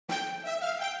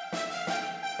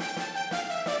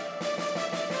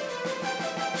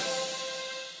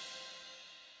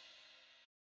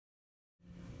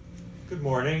Good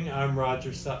morning. I'm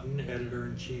Roger Sutton,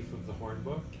 Editor-in-Chief of the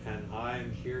Hornbook, and I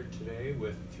am here today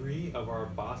with 3 of our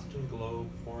Boston Globe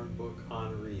Hornbook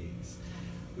honorees.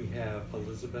 We have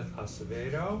Elizabeth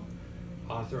Acevedo,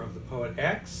 author of The Poet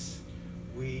X.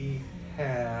 We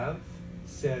have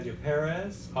Celia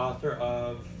Pérez, author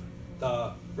of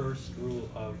The First Rule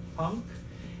of Punk.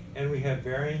 And we have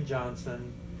Varian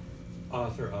Johnson,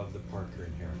 author of The Parker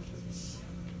Inheritance.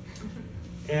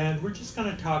 And we're just going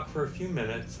to talk for a few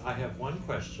minutes. I have one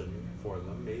question for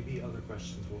them. Maybe other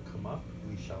questions will come up.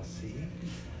 We shall see.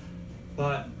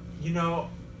 But, you know,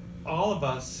 all of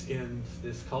us in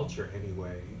this culture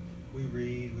anyway, we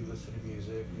read, we listen to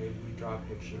music, maybe we draw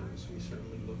pictures, we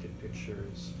certainly look at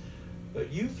pictures.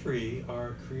 But you 3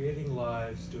 are creating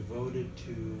lives devoted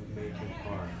to making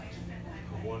art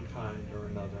of one kind or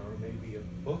another, or maybe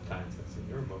of both kinds, as in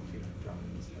your book, you have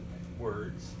drawings and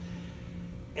words.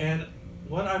 And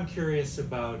what I'm curious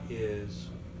about is,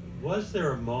 was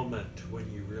there a moment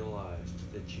when you realized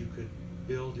that you could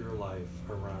build your life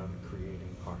around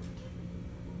creating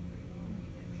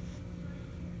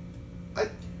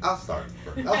art? I'll start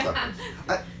first.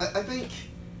 I think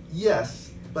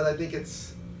yes, but I think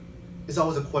it's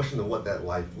always a question of what that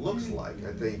life looks like.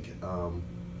 I think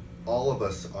all of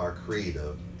us are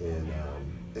creative and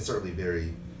certainly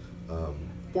very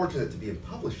fortunate to be in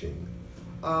publishing.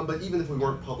 But even if we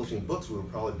weren't publishing books, we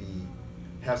would probably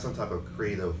have some type of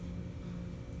creative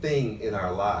thing in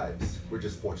our lives. We're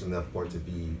just fortunate enough for it to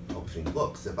be publishing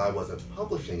books. If I wasn't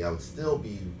publishing, I would still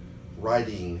be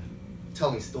writing,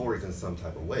 telling stories in some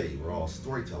type of way. We're all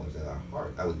storytellers at our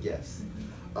heart, I would guess.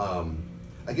 I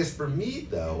guess for me,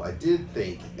 though, I did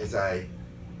think as my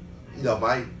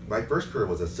first career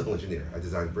was a civil engineer. I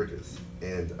designed bridges,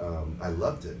 and I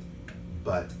loved it.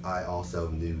 But I also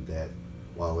knew that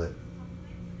while it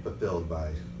fulfilled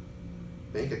my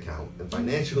bank account and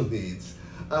financial needs,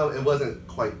 it wasn't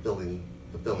quite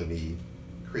fulfilling me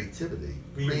creativity.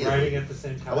 Were you writing at the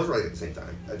same time? I was writing at the same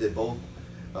time. I did both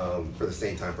for the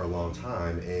same time for a long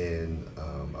time, and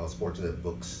I was fortunate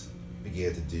books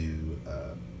began to do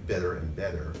better and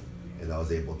better, and I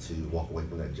was able to walk away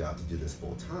from that job to do this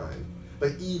full time.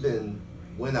 But even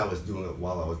when I was doing it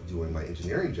while I was doing my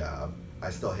engineering job, I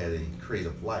still had a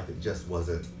creative life. It just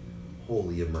wasn't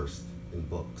wholly immersed in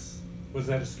books. Was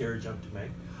that a scary jump to make?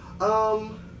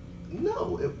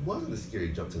 No, it wasn't a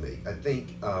scary jump to make. I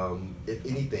think, if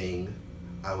anything,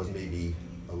 I was maybe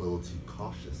a little too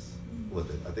cautious with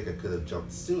it. I think I could have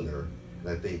jumped sooner, and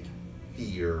I think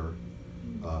fear,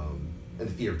 and the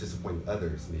fear of disappointing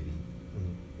others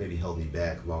maybe held me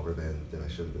back longer than I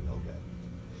should have been held back.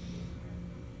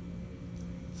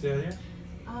 Celia?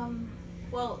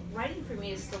 Well, writing for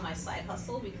me is still my side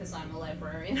hustle because I'm a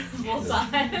librarian full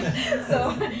time.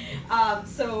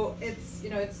 So it's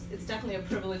it's definitely a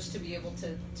privilege to be able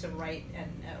to write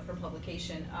and for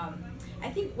publication. I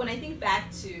think when I think back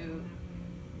to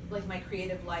like my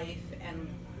creative life and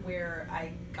where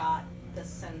I got the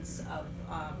sense of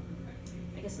I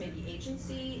guess maybe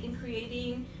agency in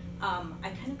creating, I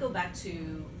kind of go back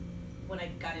to when I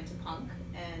got into punk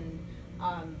and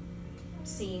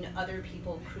seeing other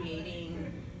people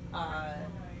creating,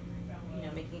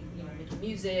 making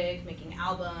music, making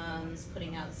albums,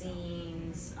 putting out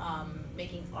zines,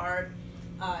 making art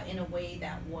in a way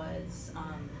that was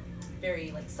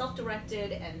very like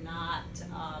self-directed and not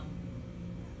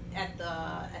at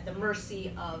the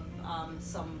mercy of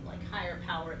some like higher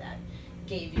power that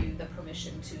gave you the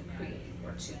permission to create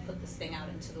or to put this thing out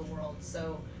into the world.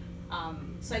 So I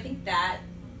think that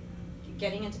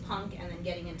getting into punk and then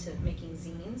getting into making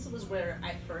zines was where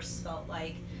I first felt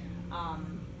like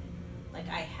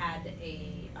I had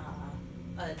a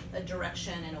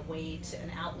direction and a way to an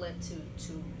outlet to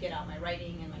get out my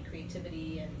writing and my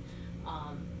creativity and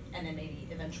then maybe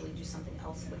eventually do something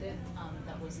else with it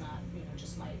that was not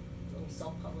just my little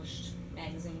self-published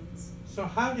magazines. So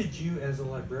how did you, as a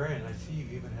librarian, I see you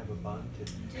even have a bun to...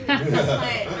 Dude,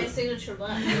 that's my signature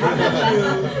bun.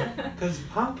 Because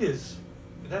punk is,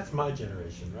 that's my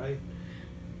generation, right?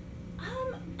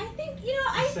 I think,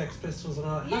 Sex Pistols and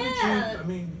all that. Yeah. How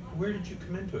did you, where did you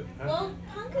come into it? Well,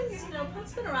 punk is,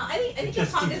 punk's been around. I think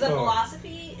that punk is a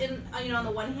philosophy. On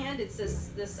the one hand, it's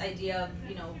this idea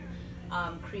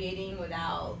of, creating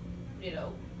without,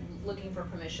 looking for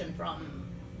permission from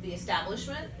the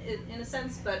establishment in a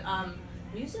sense, but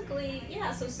musically,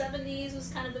 yeah. So 70s was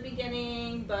kind of the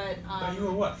beginning, but you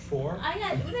were what, 4?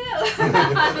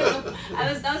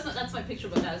 That's my picture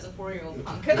book. I was a 4-year-old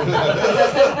punk.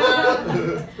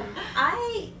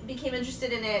 I became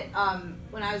interested in it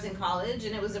when I was in college,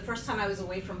 and it was the first time I was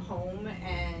away from home,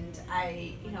 and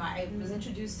I was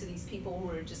introduced to these people who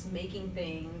were just making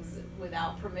things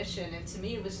without permission, and to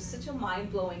me it was just such a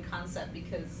mind-blowing concept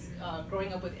because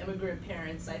growing up with immigrant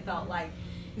parents, I felt like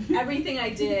everything I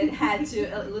did had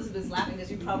to, Elizabeth's laughing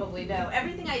because you probably know,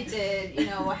 everything I did,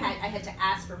 I had to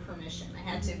ask for permission. I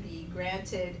had to be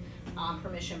granted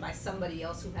permission by somebody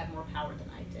else who had more power than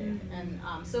I did. And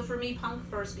so for me, punk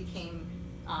first became,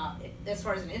 as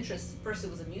far as an interest, first it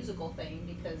was a musical thing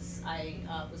because I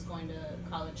was going to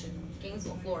college in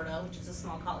Gainesville, Florida, which is a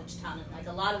small college town, and like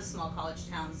a lot of small college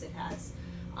towns, it has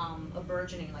a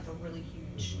burgeoning, like a really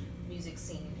huge music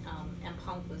scene, and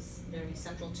punk was very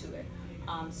central to it.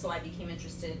 So I became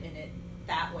interested in it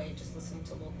that way, just listening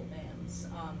to local bands.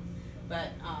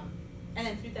 And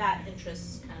then through that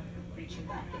interest, kind of reaching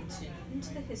back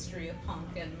into the history of punk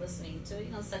and listening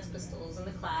to Sex Pistols and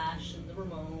the Clash and the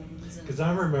Ramones. Because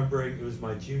I'm remembering it was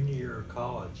my junior year of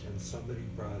college, and somebody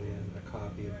brought in a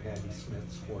copy of Patti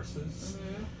Smith's Horses.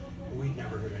 We'd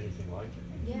never heard anything like it.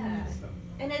 Yeah, so.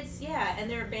 And and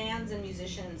there are bands and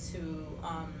musicians who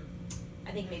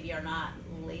I think maybe are not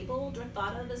labeled or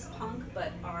thought of as punk,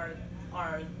 but are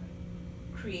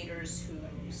creators who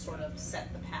sort of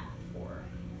set the path for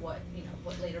what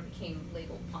later became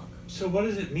labeled punk. So what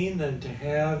does it mean then to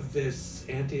have this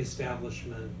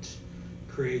anti-establishment,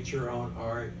 create your own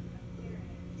art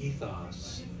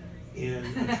ethos in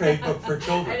a trade book for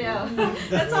children? I know.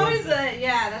 That's always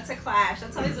that's a clash.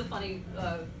 That's always a funny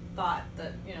thought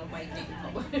that might be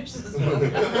published as well.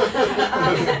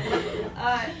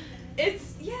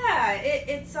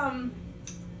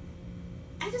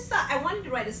 I just thought I wanted to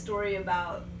write a story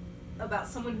about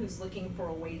someone who's looking for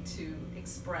a way to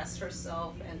express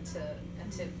herself and to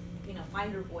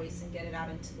find her voice and get it out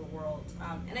into the world.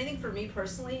 And I think for me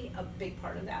personally, a big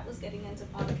part of that was getting into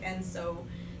punk, and so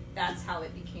that's how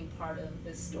it became part of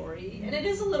this story. And it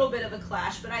is a little bit of a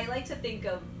clash, but I like to think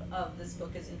of this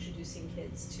book as introducing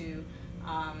kids to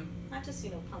not just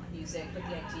punk music, but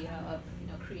the idea of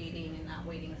creating and not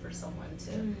waiting for someone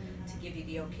to give you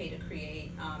the okay to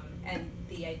create, and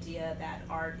the idea that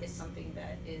art is something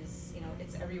that is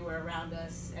it's everywhere around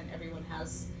us, and everyone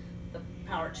has the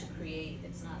power to create.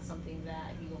 It's not something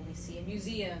that you only see in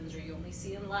museums or you only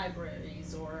see in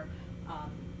libraries or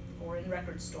in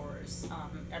record stores.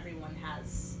 Everyone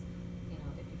has,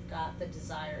 if you've got the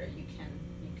desire, you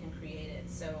can create it.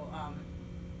 So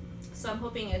I'm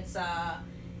hoping it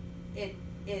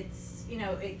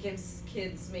gives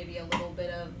kids maybe a little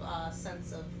bit of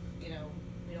sense of,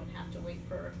 we don't have to wait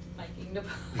for Viking to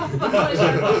publish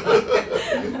our book.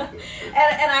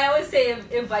 and I always say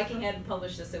if Viking hadn't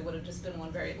published this, it would have just been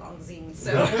one very long zine.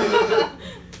 So.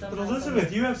 But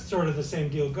Elizabeth, you have sort of the same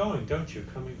deal going, don't you?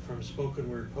 Coming from spoken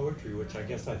word poetry, which I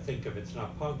guess I think of, it's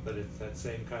not punk, but it's that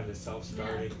same kind of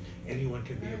self-starting. Yeah. Anyone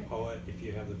can be a poet if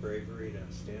you have the bravery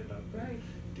to stand up and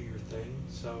do your thing.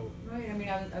 So. Right. I mean,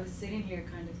 I was sitting here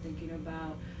kind of thinking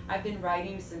about. I've been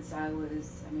writing since I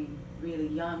was, really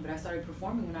young, but I started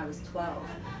performing when I was 12,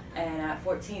 and at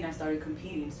 14 I started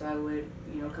competing. So I would,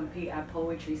 compete at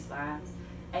poetry slams.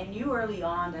 I knew early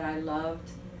on that I loved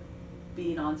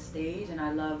being on stage and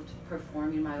I loved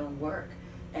performing my own work.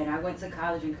 And I went to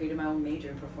college and created my own major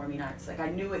in performing arts. Like I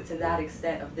knew it to that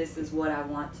extent of this is what I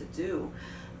want to do,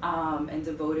 and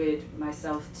devoted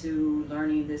myself to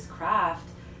learning this craft.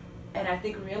 And I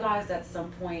think realized at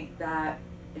some point that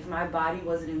if my body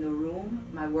wasn't in the room,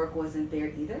 my work wasn't there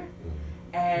either.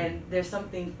 And there's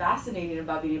something fascinating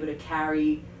about being able to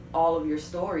carry all of your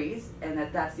stories, and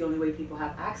that's the only way people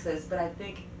have access. But I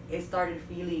think it started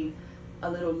feeling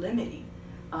a little limiting.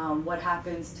 What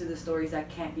happens to the stories that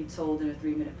can't be told in a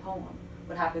 3-minute poem?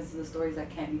 What happens to the stories that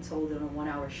can't be told in a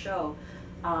 1-hour show?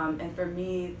 And for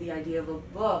me, the idea of a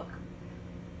book,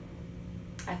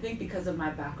 I think because of my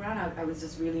background, I was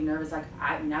just really nervous. Like,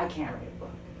 I can't write a book.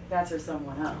 That's for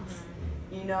someone else.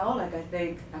 Like I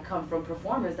think I come from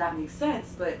performers, that makes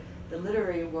sense, but the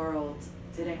literary world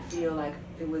didn't feel like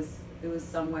it was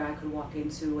somewhere I could walk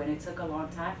into, and it took a long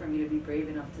time for me to be brave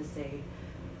enough to say,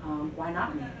 why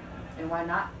not me? And why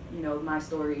not, my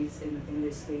stories in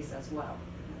this space as well?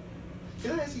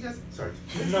 Can I ask you guys? Sorry.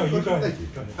 No, you go ahead. Thank you.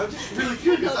 Go ahead. I'm just really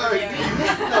curious. All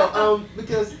right.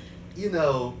 Because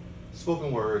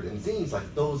spoken word and zines,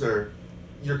 like those are,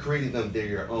 you're creating them, they're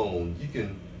your own. You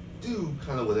can do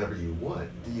kind of whatever you want.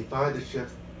 Do you find the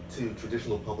shift to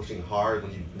traditional publishing hard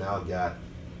when you've now got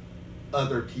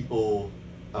other people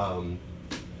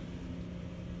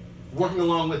working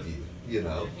along with you?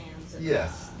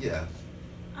 Yes. Yeah.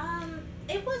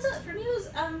 It was for me.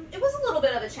 It was a little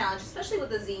bit of a challenge, especially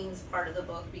with the zines part of the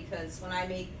book, because when I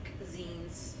make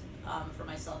zines for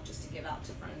myself just to give out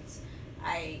to friends.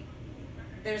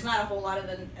 There's not a whole lot of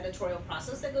an editorial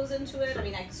process that goes into it. I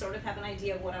mean, I sort of have an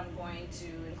idea of what I'm going to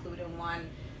include in one,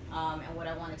 and what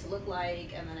I want it to look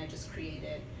like, and then I just create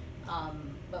it.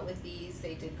 But with these,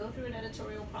 they did go through an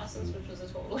editorial process, which was a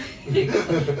totally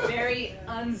very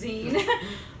unzine.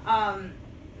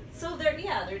 So there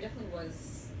definitely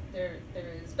was, there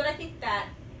is. But I think that,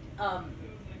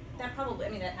 that probably, I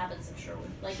mean, that happens, I'm sure,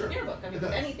 with, like, with your book. I mean,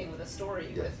 with anything, with a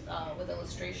story, with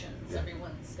illustrations,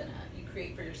 everyone's gonna, you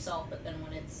create for yourself, but then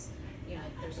when it's, you know,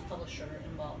 there's a publisher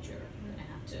involved, you're gonna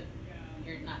have to,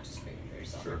 you're not just creating for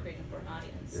yourself, you're creating for an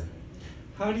audience.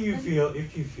 How do you feel,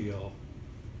 if you feel,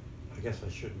 I guess I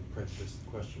shouldn't prejudice the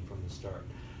question from the start,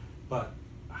 but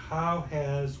how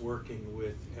has working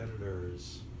with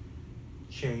editors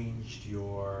changed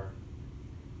your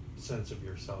sense of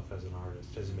yourself as an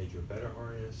artist? Has it made you a better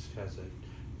artist?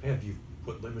 Have you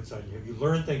put limits on you? Have you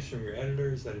learned things from your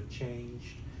editors that have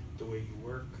changed the way you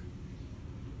work?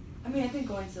 I mean, I think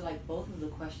going to like both of the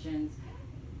questions,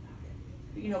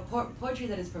 you know, poetry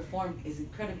that is performed is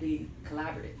incredibly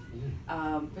collaborative,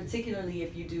 particularly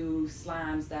if you do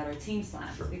slams that are team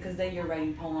slams, because then you're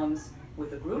writing poems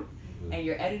with a group and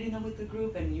you're editing them with the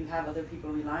group and you have other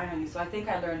people relying on you. So I think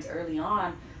I learned early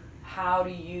on, how do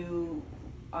you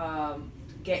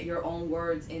get your own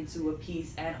words into a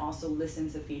piece and also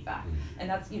listen to feedback. And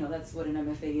that's, you know, that's what an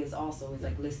MFA is also, is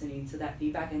like listening to that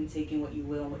feedback and taking what you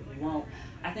will and what you won't.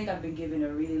 I think I've been given a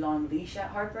really long leash at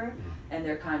Harper, and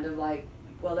they're kind of like,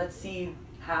 well, let's see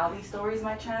how these stories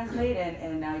might translate,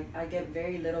 and I get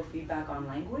very little feedback on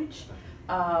language.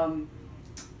 And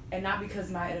not because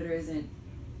my editor isn't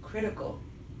critical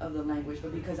of the language,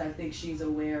 but because I think she's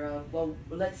aware of, well,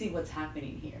 let's see what's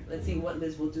happening here. Let's see what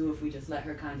Liz will do if we just let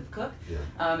her kind of cook.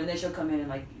 And then she'll come in and,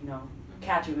 like, you know,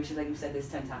 catch you, and she's like, you've said this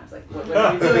 10 times. Like, what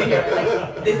are you doing here?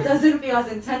 Like, this doesn't feel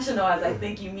as intentional as I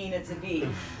think you mean it to be.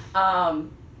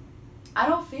 I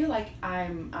don't feel like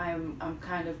I'm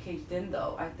kind of caged in,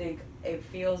 though. I think it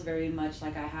feels very much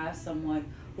like I have someone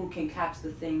who can catch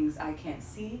the things I can't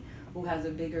see, who has a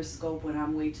bigger scope when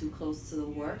I'm way too close to the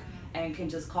work, and can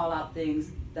just call out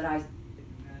things that I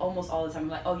almost all the time I'm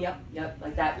like, oh, yep,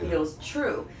 like that feels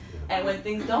true. And when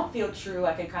things don't feel true,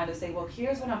 I can kind of say, well,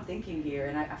 here's what I'm thinking here,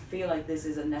 and I feel like this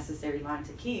is a necessary line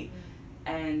to keep.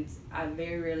 And I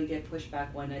very rarely get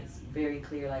pushback when it's very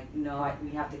clear, like, no,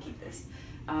 we have to keep this.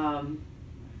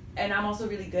 And I'm also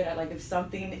really good at, like, if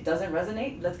something doesn't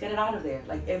resonate, let's get it out of there.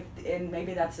 Like, and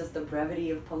maybe that's just the brevity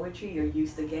of poetry. You're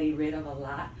used to getting rid of a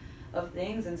lot of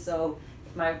things, and so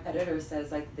if my editor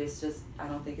says, like, this just, I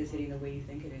don't think is hitting the way you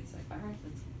think it is, like, all right,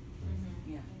 let's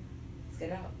get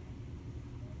it out.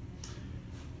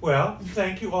 Well,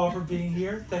 thank you all for being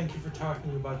here. Thank you for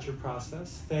talking about your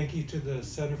process. Thank you to the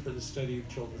Center for the Study of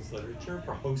Children's Literature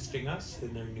for hosting us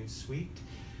in their new suite.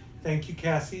 Thank you,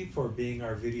 Cassie, for being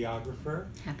our videographer.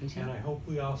 Happy to. And I hope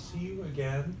we all see you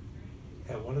again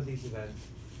at one of these events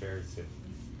very soon.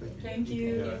 Thank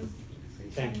you.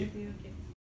 Thank you. Thank you.